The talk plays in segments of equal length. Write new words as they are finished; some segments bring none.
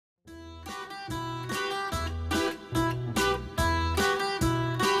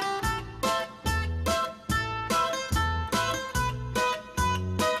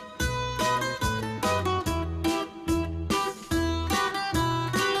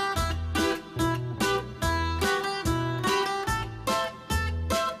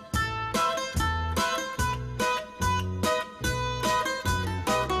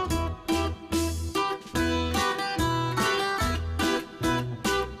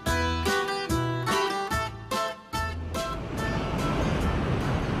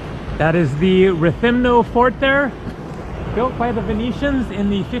That is the Rethymno fort there, built by the Venetians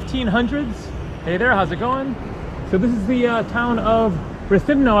in the 1500s. Hey there, how's it going? So this is the town of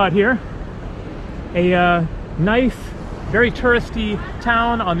Rethymno out here. A nice, very touristy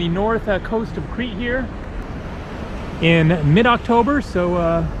town on the north coast of Crete here in mid-October.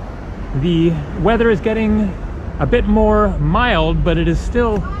 So the weather is getting a bit more mild, but it is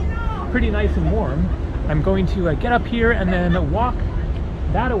still pretty nice and warm. I'm going to get up here and then walk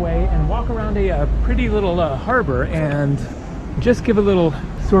that away and walk around a pretty little harbor and just give a little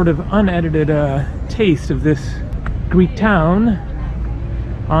sort of unedited taste of this Greek town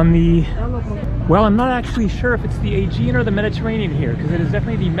on the, well, I'm not actually sure if it's the Aegean or the Mediterranean here, because it is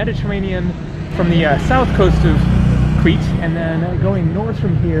definitely the Mediterranean from the south coast of Crete, and then going north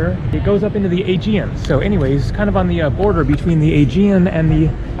from here it goes up into the Aegean. So anyways, kind of on the border between the Aegean and the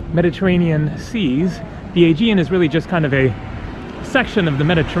Mediterranean seas. The Aegean is really just kind of a section of the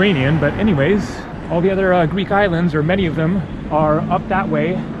Mediterranean, but anyways, all the other Greek islands, or many of them, are up that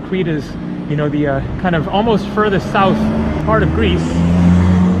way. Crete is, you know, the kind of almost furthest south part of Greece,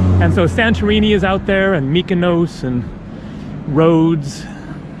 and so Santorini is out there, and Mykonos, and Rhodes.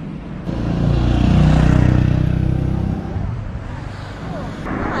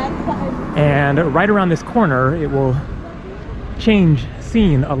 And right around this corner it will change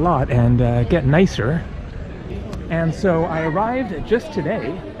scene a lot and get nicer. And so I arrived just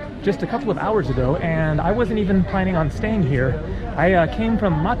today, just a couple of hours ago, and I wasn't even planning on staying here. I came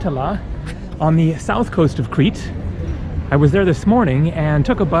from Matala on the south coast of Crete. I was there this morning and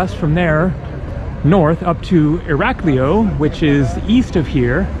took a bus from there north up to Iraklio, which is east of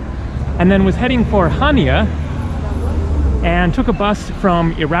here, and then was heading for Hania and took a bus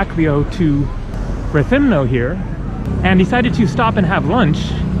from Iraklio to Rethymno here, and decided to stop and have lunch,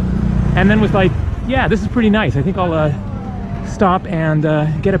 and then was like, yeah, this is pretty nice. I think I'll stop and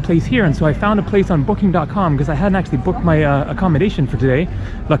get a place here. And so I found a place on booking.com, because I hadn't actually booked my accommodation for today,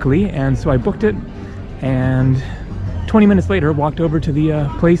 luckily, and so I booked it, and 20 minutes later walked over to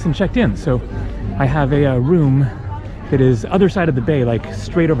the place and checked in. So I have a room that is other side of the bay, like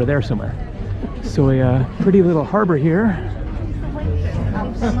straight over there somewhere. So a pretty little harbor here.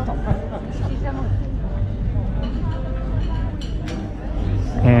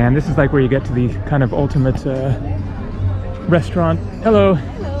 And this is like where you get to the kind of ultimate restaurant. Hello.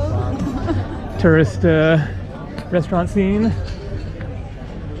 Hello. Tourist restaurant scene.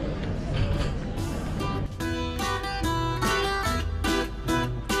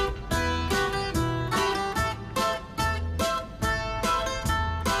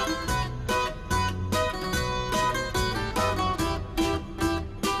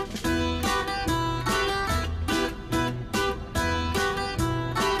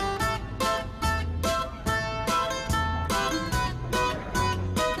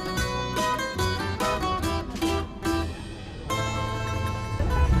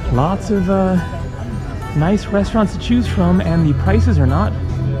 Lots of nice restaurants to choose from, and the prices are not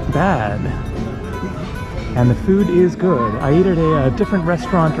bad. And the food is good. I ate at a different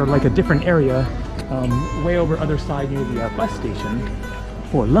restaurant, or like a different area, way over other side near the bus station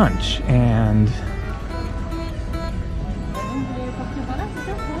for lunch, and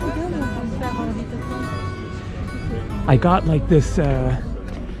I got like this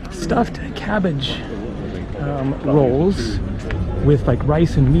stuffed cabbage rolls with like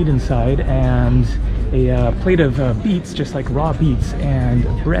rice and meat inside, and a plate of beets, just like raw beets, and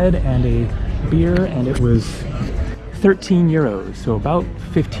bread and a beer, and it was 13 euros, so about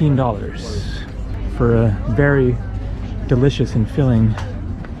 $15 for a very delicious and filling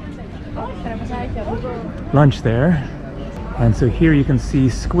lunch there. And so here you can see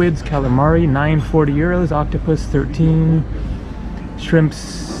squids, calamari, 9.40 euros, octopus 13,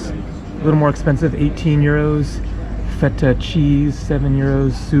 shrimps a little more expensive, 18 euros, feta cheese 7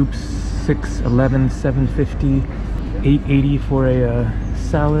 euros, soups 6.11, 7.50, 8.80 for a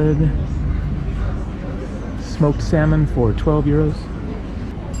salad, smoked salmon for 12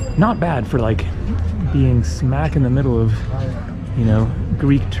 euros. Not bad for like being smack in the middle of, you know,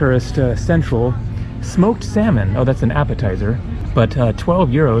 Greek tourist central. Smoked salmon, oh, that's an appetizer, but 12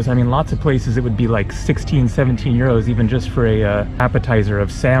 euros. I mean, lots of places it would be like 16, 17 euros even just for a appetizer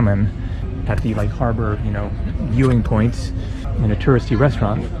of salmon at the like harbor, you know, viewing points in a touristy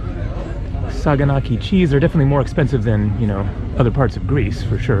restaurant. Saganaki cheese are definitely more expensive than, you know, other parts of Greece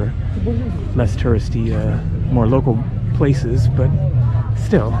for sure. Less touristy, more local places, but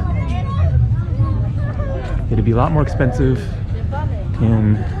still, it'd be a lot more expensive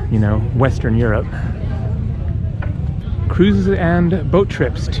in, you know, Western Europe. Cruises and boat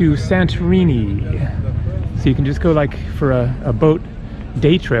trips to Santorini. So you can just go like for a boat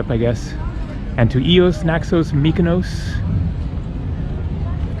day trip, I guess, and to Ios, Naxos, Mykonos.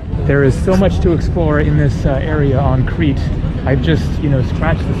 There is so much to explore in this area on Crete. I've just,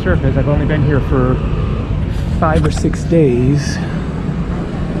 scratched the surface. I've only been here for 5 or 6 days,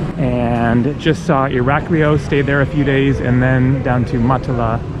 and just saw Iraklios, stayed there a few days, and then down to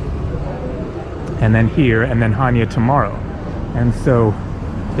Matala, and then here, and then Hania tomorrow. And so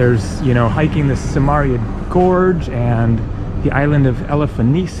there's, hiking the Samariad Gorge and the island of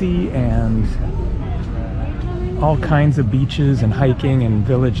Elafonisi and all kinds of beaches and hiking and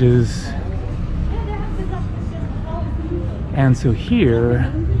villages. And so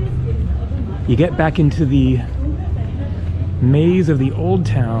here you get back into the maze of the old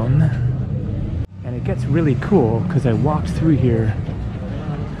town, and it gets really cool because I walked through here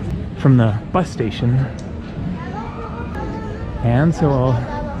from the bus station, and so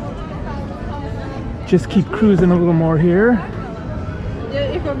I'll just keep cruising a little more here.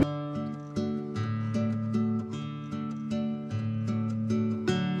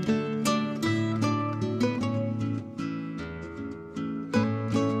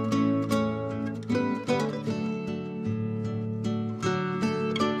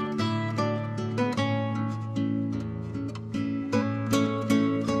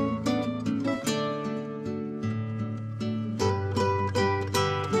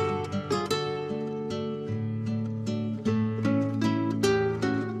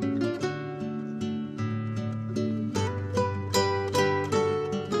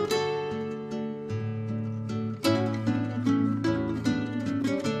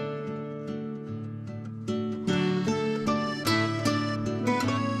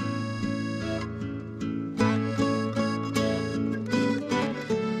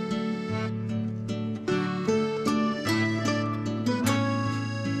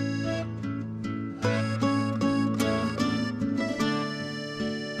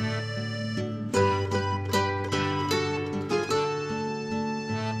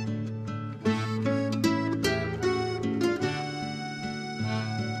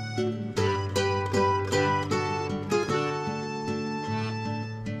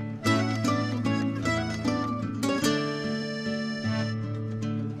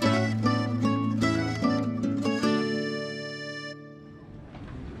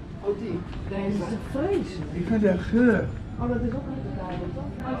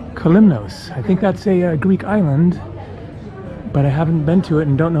 Kalymnos. I think that's a Greek island, but I haven't been to it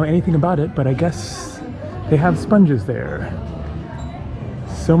and don't know anything about it, but I guess they have sponges there.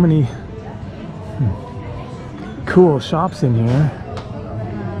 So many cool shops in here.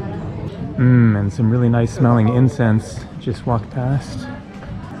 And some really nice smelling incense just walked past.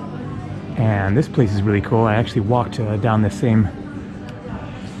 And this place is really cool. I actually walked down the same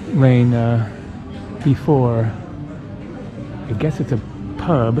lane before. I guess it's a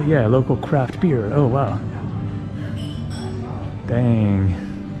pub. Yeah, local craft beer. Oh wow. Dang.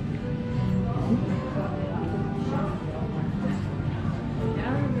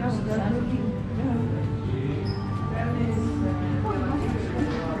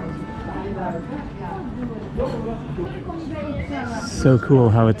 So cool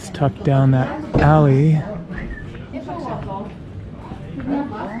how it's tucked down that alley.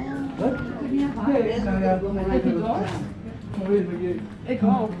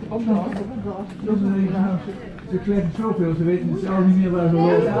 Ze krijgen zoveel, ze weten zelf niet meer waar ze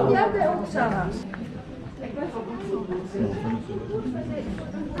lopen. Ja, bij ons zelfs. Ik ben van ons op het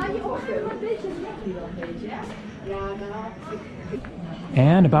je opgeeft een beetje weg hier wel een beetje, hè? Ja, nou.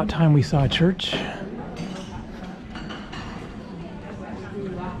 And about time we saw a church.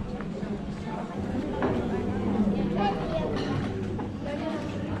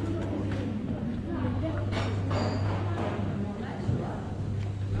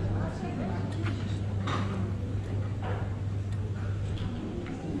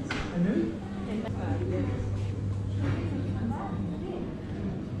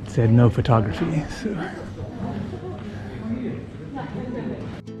 It said no photography, so.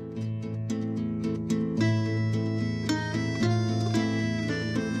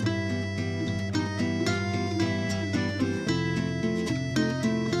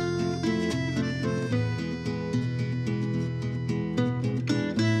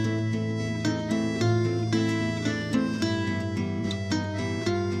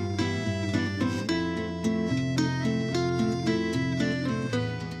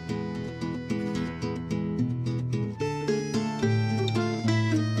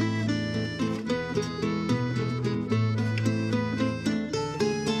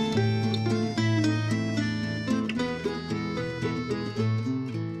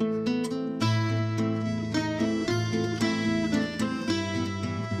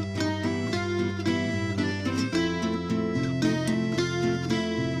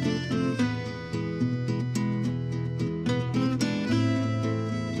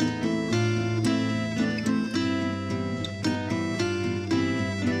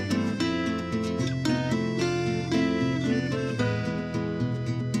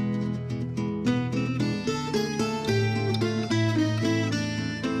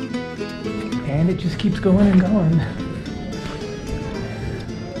 And it just keeps going and going.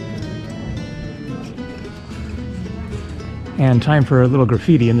 And time for a little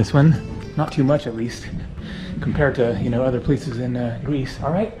graffiti in this one. Not too much, at least, compared to, you know, other places in Greece.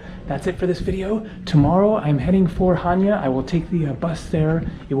 All right, that's it for this video. Tomorrow I'm heading for Hania. I will take the bus there.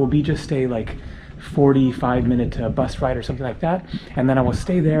 It will be just a like 45-minute bus ride or something like that. And then I will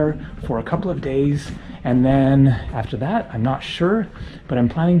stay there for a couple of days. And then after that, I'm not sure, but I'm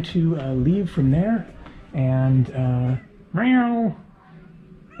planning to leave from there and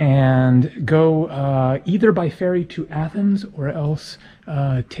go either by ferry to Athens or else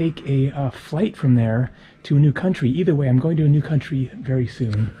take a flight from there to a new country. Either way, I'm going to a new country very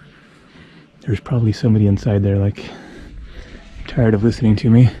soon. There's probably somebody inside there like tired of listening to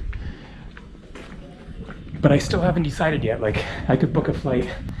me. But I still haven't decided yet. Like, I could book a flight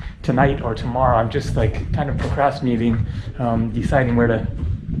tonight or tomorrow. I'm just like kind of procrastinating, deciding where to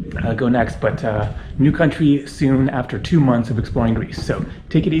go next. But new country soon after 2 months of exploring Greece. So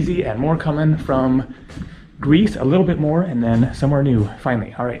take it easy, and more coming from Greece, a little bit more, and then somewhere new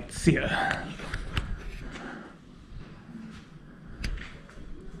finally. All right, see ya.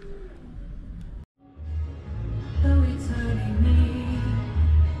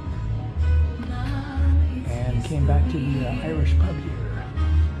 And came back to the Irish pub here.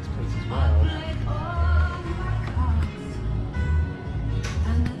 This place is wild.